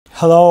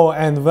Hello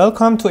and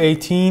welcome to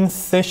 18th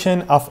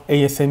session of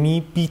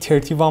ASME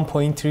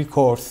B31.3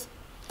 course.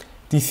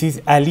 This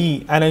is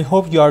Ali and I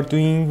hope you are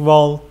doing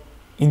well.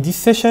 In this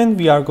session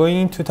we are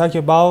going to talk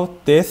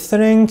about the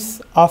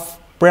strengths of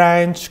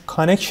branch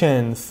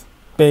connections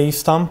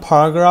based on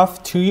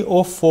paragraph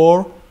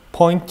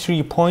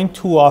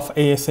 304.3.2 of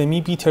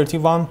ASME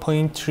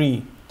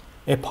B31.3.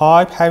 A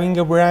pipe having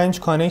a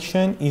branch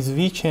connection is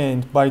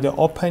weakened by the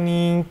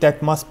opening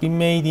that must be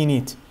made in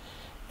it,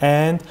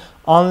 and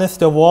unless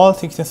the wall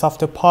thickness of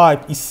the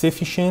pipe is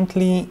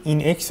sufficiently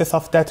in excess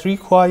of that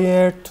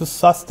required to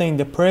sustain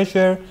the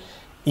pressure,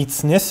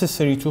 it's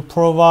necessary to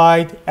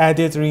provide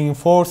added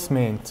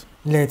reinforcement.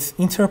 Let's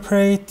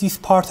interpret this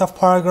part of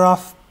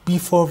paragraph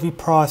before we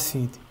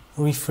proceed.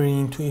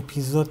 Referring to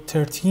episode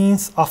 13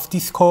 of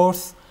this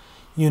course,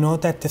 you know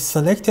that the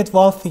selected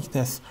wall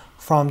thickness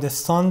from the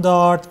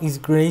standard is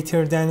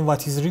greater than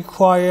what is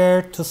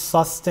required to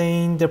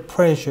sustain the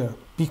pressure.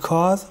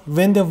 Because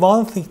when the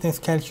wall thickness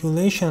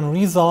calculation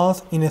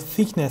results in a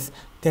thickness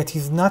that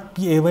is not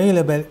be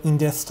available in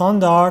the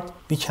standard,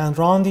 we can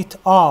round it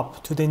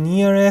up to the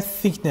nearest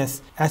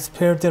thickness as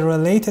per the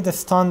related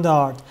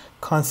standard,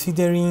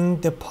 considering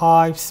the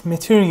pipe's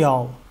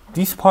material.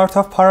 This part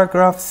of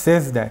paragraph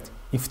says that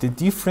if the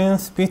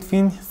difference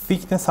between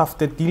thickness of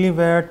the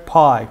delivered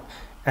pipe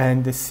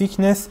and the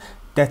thickness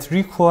that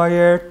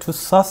required to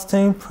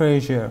sustain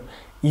pressure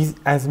is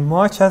as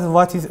much as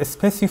what is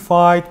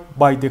specified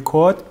by the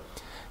code,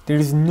 there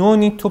is no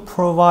need to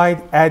provide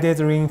added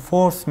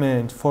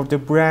reinforcement for the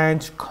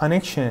branch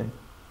connection.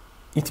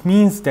 It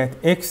means that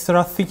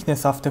extra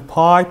thickness of the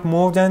pipe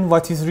more than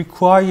what is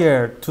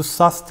required to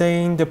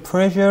sustain the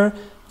pressure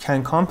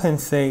can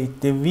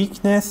compensate the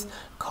weakness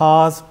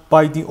caused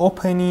by the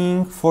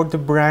opening for the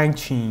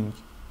branching.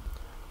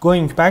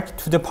 Going back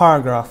to the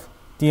paragraph,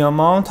 the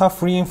amount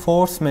of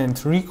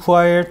reinforcement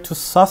required to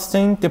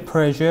sustain the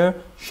pressure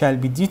shall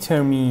be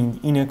determined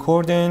in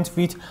accordance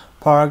with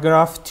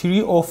paragraph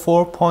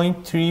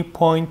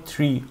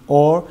 304.3.3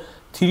 or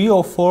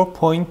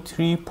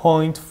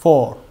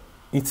 304.3.4.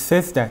 It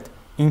says that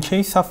in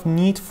case of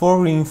need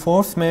for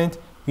reinforcement,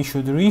 we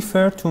should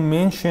refer to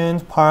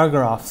mentioned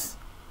paragraphs.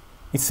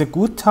 It's a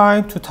good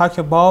time to talk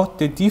about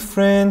the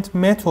different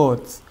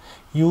methods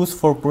used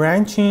for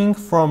branching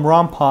from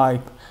round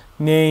pipe,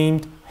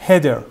 named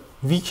header.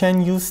 We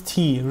can use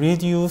T,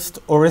 reduced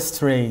or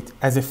straight,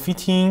 as a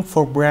fitting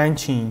for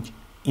branching.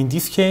 In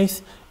this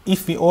case,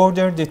 if we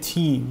order the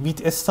T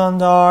with a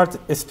standard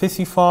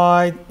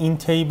specified in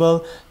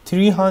table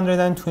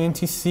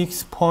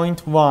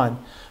 326.1,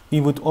 we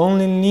would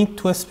only need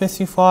to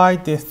specify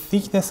the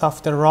thickness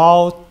of the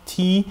wrought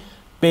T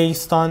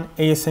based on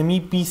ASME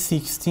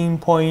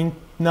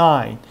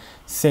B16.9,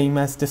 same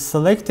as the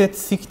selected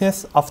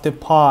thickness of the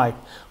pipe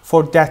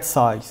for that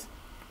size.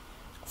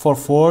 For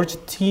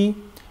forged T,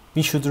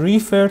 we should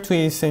refer to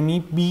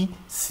ASME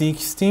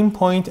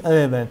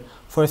B16.11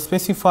 for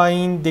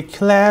specifying the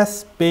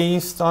class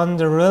based on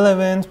the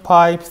relevant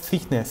pipe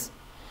thickness.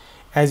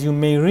 As you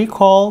may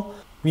recall,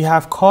 we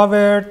have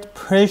covered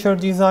pressure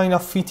design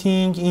of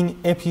fitting in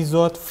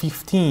episode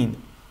 15.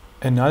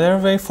 Another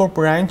way for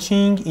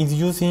branching is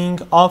using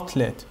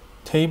outlet.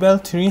 Table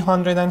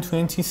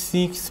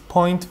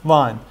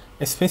 326.1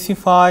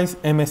 specifies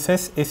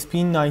MSS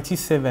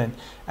SP97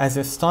 as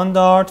a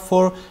standard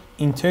for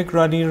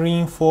integrally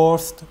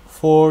reinforced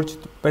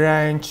forged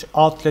branch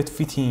outlet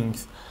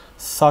fittings,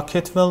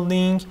 socket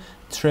welding,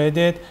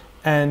 threaded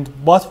and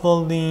butt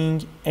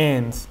welding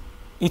ends.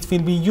 It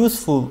will be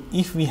useful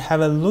if we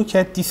have a look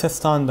at this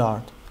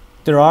standard.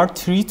 There are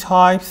three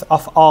types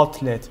of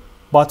outlet: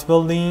 butt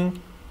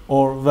welding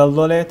or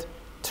weldolet,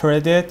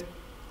 threaded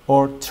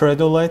or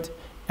threadolet,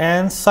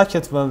 and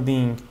socket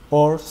welding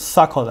or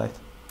sockolet.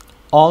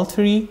 All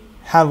three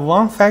have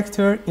one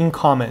factor in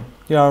common: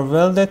 they are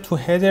welded to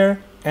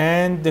header,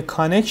 and the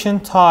connection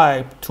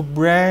type to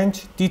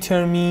branch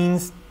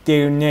determines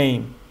their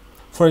name.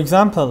 For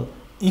example,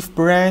 if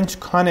branch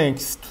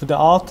connects to the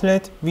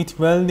outlet with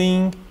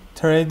welding,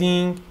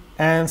 threading,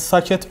 and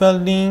socket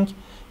welding,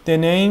 the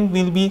name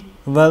will be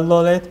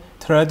weldolet,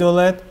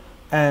 threadolet,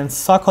 and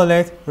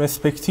sockolet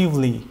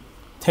respectively.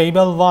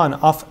 Table 1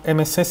 of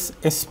MSS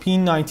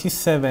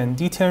SP97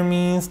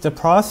 determines the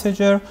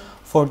procedure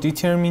for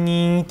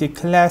determining the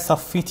class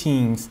of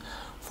fittings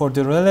for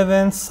the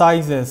relevant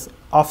sizes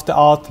of the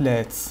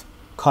outlets.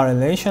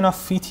 Correlation of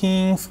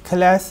fittings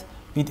class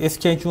with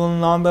schedule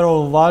number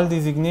or wall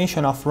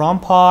designation of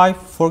round pipe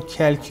for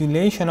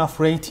calculation of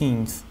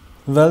ratings.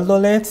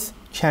 Weldolets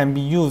can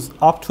be used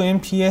up to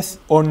MPS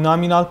or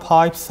nominal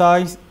pipe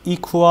size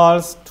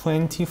equals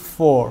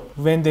 24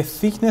 when the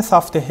thickness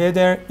of the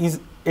header is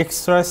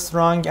extra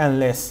strong and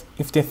less.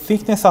 If the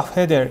thickness of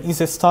header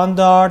is a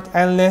standard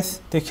and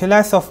less, the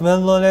class of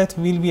weldolet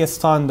will be a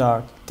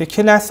standard. The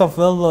class of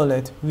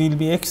weldolet will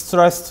be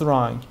extra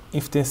strong.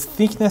 If the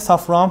thickness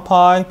of round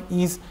pipe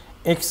is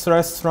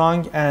extra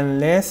strong and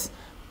less,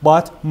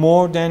 but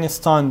more than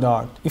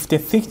standard. If the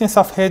thickness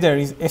of header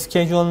is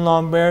schedule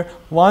number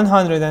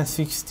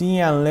 160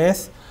 and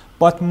less,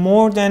 but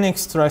more than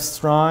extra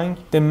strong,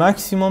 the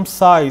maximum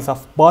size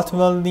of butt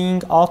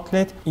welding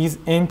outlet is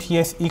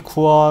MPS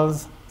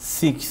equals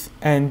 6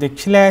 and the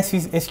class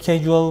is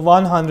schedule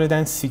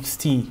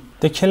 160.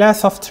 The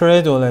class of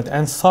thread OLED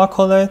and sock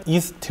OLED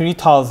is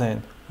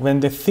 3000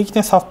 when the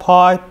thickness of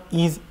pipe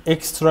is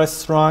extra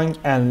strong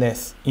and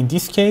less. In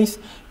this case,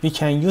 we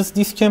can use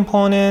these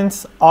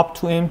components up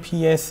to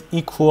MPS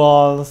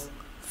equals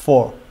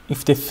 4.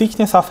 If the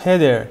thickness of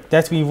header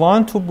that we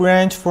want to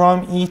branch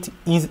from it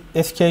is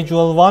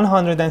schedule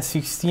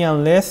 160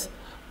 and less,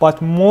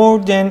 but more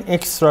than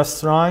extra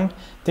strong,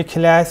 the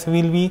class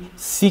will be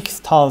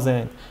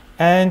 6000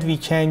 and we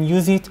can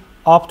use it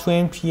up to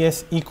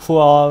MPS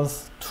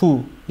equals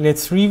 2.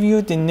 Let's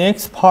review the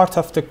next part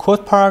of the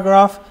code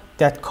paragraph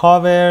that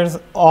covers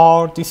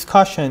our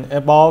discussion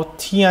about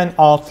T and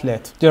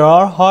outlet. There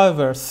are,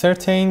 however,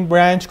 certain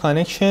branch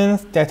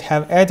connections that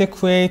have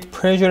adequate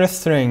pressure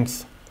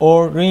strength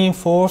or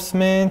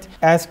reinforcement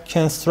as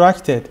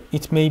constructed.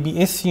 It may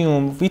be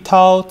assumed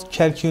without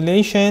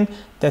calculation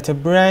that a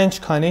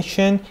branch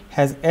connection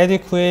has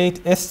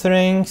adequate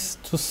strength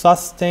to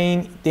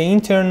sustain the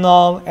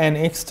internal and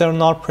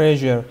external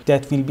pressure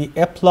that will be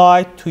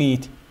applied to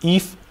it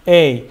if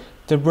A.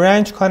 The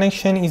branch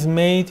connection is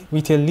made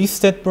with a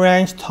listed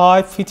branch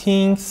type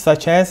fitting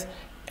such as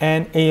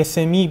an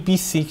ASME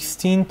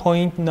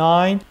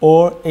B16.9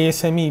 or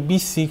ASME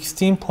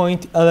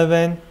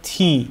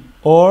B16.11T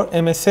or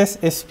MSS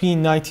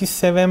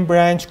SP97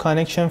 branch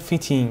connection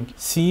fitting.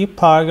 See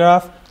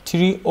paragraph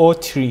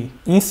 303.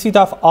 Instead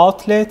of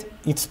outlet,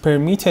 it's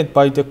permitted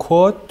by the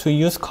code to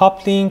use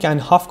coupling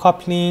and half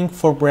coupling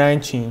for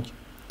branching.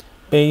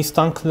 Based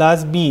on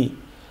class B,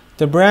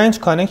 the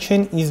branch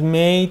connection is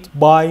made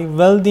by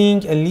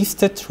welding a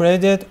listed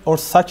threaded or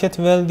socket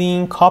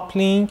welding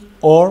coupling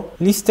or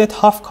listed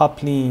half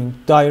coupling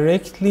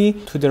directly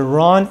to the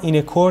run in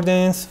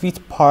accordance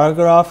with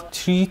paragraph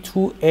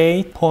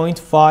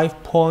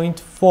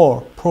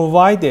 328.5.4,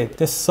 provided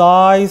the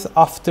size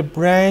of the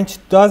branch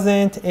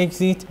doesn't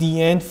exceed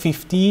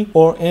DN50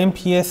 or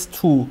MPS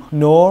 2,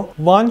 nor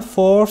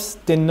 1/4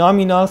 the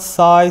nominal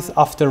size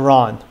of the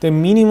run. The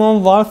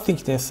minimum wall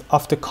thickness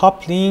of the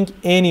coupling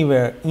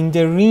anywhere in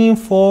the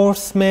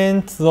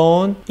reinforcement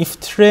zone. If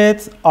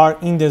threads are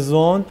in the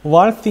zone,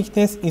 wall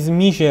thickness is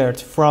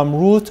measured from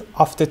root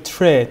of the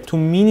thread to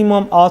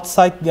minimum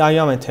outside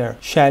diameter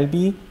shall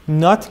be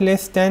not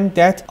less than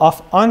that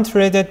of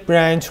unthreaded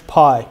branch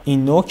pipe.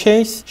 In no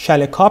case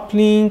shall a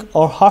coupling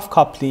or half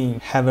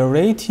coupling have a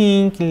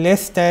rating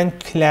less than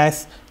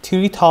class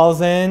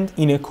 3000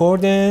 in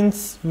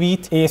accordance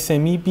with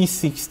ASME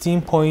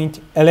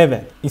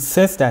B16.11. It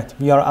says that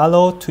we are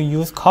allowed to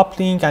use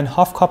coupling and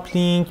half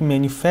coupling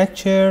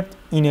manufactured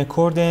in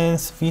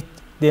accordance with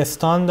the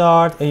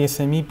standard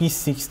ASME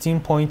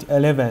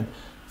B16.11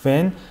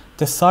 when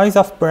the size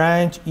of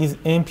branch is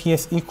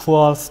MPS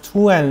equals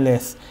 2 and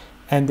less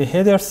and the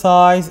header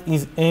size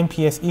is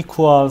MPS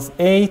equals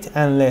 8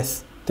 and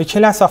less. The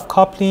class of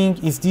coupling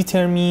is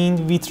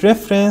determined with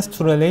reference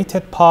to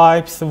related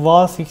pipe's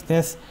wall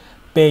thickness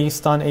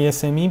based on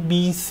ASME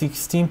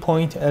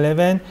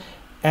B16.11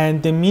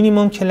 and the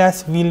minimum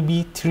class will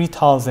be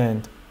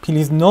 3000.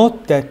 Please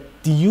note that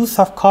the use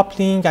of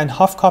coupling and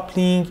half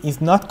coupling is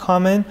not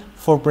common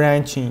for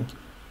branching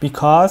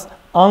because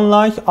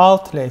unlike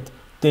outlet,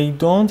 they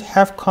don't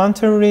have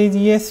contour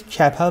radius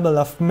capable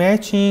of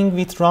matching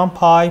with run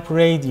pipe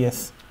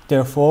radius.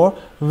 Therefore,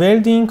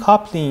 welding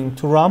coupling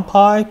to run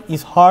pipe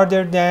is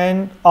harder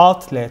than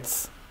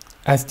outlets.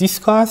 As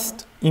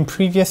discussed in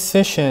previous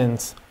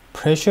sessions,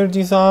 pressure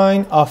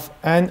design of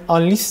an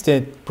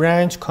unlisted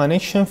branch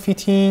connection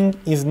fitting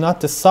is not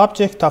the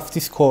subject of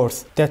this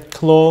course that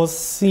clause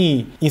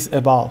C is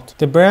about.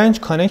 The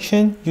branch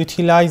connection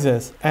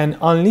utilizes an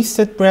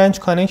unlisted branch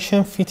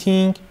connection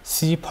fitting,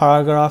 see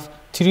paragraph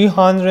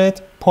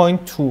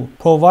 300.2,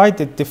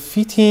 provided the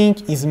fitting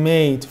is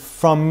made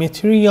from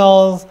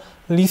materials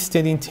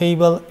listed in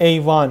table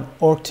A1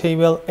 or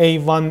table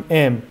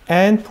A1M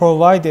and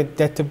provided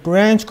that the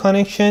branch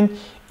connection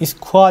is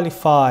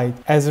qualified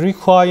as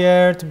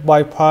required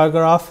by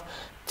paragraph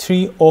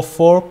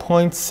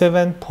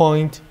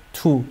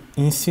 304.7.2.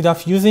 Instead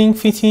of using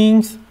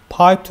fittings,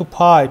 pipe to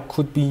pipe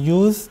could be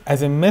used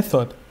as a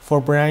method for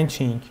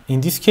branching.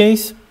 In this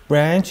case,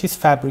 branch is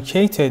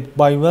fabricated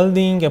by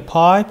welding a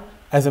pipe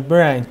as a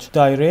branch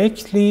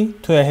directly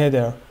to a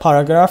header.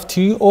 Paragraph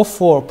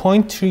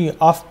 304.3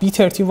 of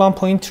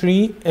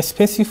B31.3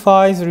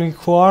 specifies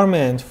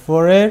requirement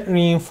for a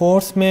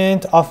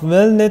reinforcement of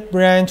welded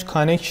branch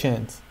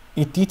connections.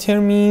 It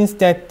determines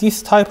that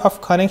this type of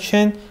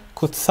connection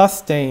could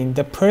sustain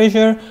the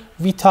pressure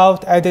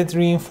without added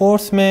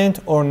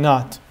reinforcement or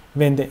not.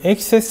 When the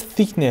excess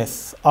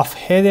thickness of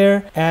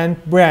header and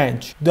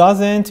branch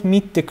doesn't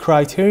meet the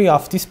criteria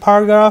of this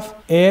paragraph,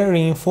 a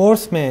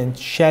reinforcement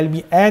shall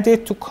be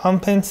added to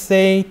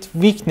compensate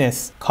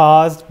weakness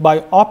caused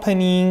by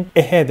opening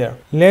a header.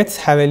 Let's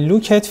have a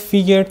look at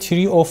figure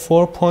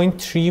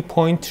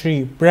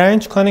 304.3.3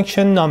 branch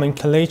connection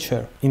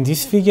nomenclature. In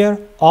this figure,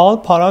 All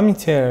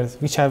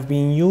parameters which have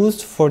been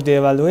used for the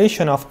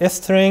evaluation of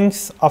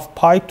strengths of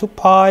pipe to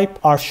pipe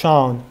are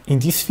shown. In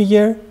this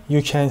figure,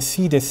 you can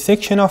see the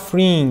section of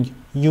ring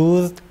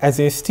used as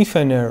a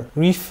stiffener,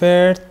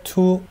 referred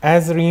to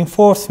as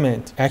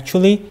reinforcement.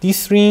 Actually,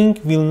 this ring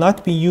will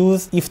not be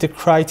used if the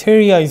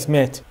criteria is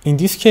met. In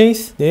this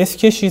case, the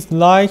sketch is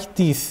like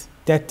this,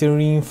 that the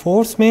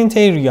reinforcement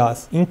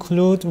areas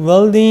include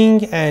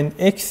welding and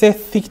excess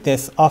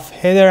thickness of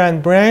header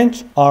and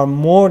branch are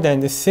more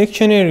than the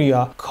section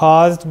area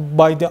caused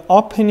by the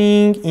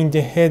opening in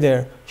the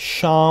header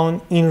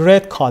shown in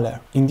red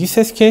color. In this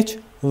sketch,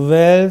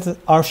 welds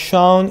are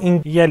shown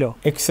in yellow,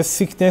 excess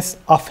thickness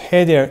of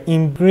header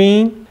in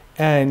green,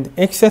 and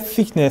excess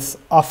thickness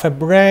of a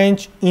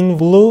branch in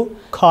blue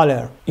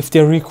color. If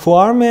the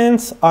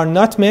requirements are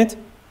not met,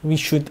 we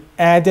should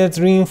add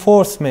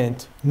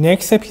reinforcement.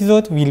 Next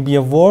episode will be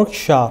a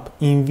workshop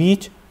in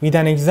which, with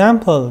an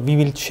example, we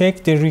will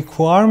check the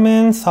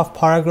requirements of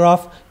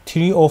paragraph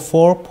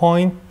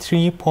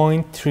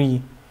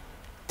 304.3.3.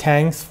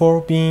 Thanks for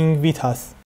being with us.